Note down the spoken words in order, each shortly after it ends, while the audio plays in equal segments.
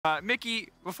Mickey,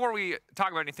 before we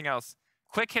talk about anything else,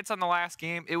 quick hits on the last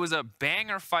game. It was a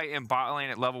banger fight in bot lane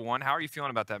at level 1. How are you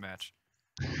feeling about that match?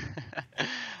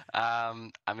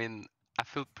 I mean, I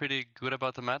feel pretty good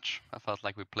about the match. I felt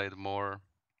like we played more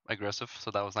aggressive,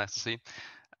 so that was nice to see.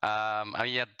 I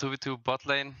mean, yeah, 2v2 bot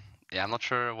lane. Yeah, I'm not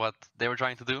sure what they were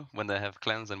trying to do when they have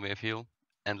cleanse and we have heal,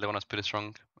 and Leona's pretty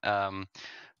strong.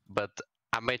 But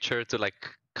I made sure to like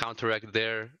counteract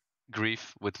their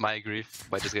grief with my grief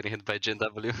by just getting hit by Jin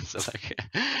W. So like,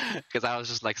 because I was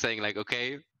just like saying like,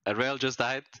 okay, Rail just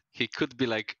died. He could be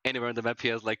like anywhere on the map. He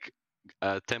has like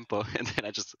tempo, and then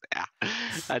I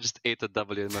just ate the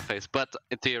W in my face. But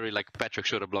in theory, like Patrick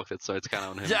should have blocked it, so it's kind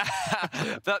of on him.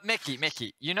 Yeah, but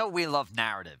Mickey, you know we love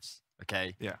narratives,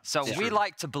 okay? Yeah. So we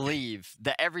like to believe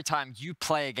that every time you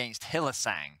play against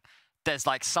Hylissang, there's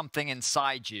like something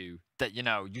inside you that, you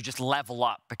know, you just level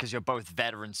up because you're both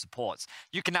veteran supports.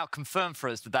 You can now confirm for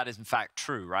us that that is in fact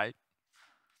true, right?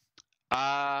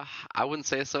 I wouldn't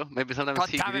say so. Maybe sometimes God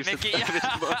he damn it, grieves Mickey. a bit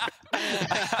more.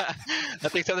 I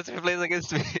think sometimes if he plays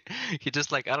against me, he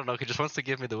just like, I don't know, he just wants to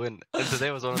give me the win. And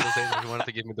today was one of those days where he wanted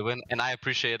to give me the win, and I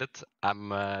appreciate it.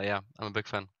 I'm a big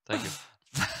fan. Thank you.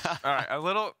 All right,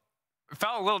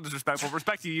 felt a little disrespectful.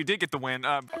 Respect to you, you did get the win.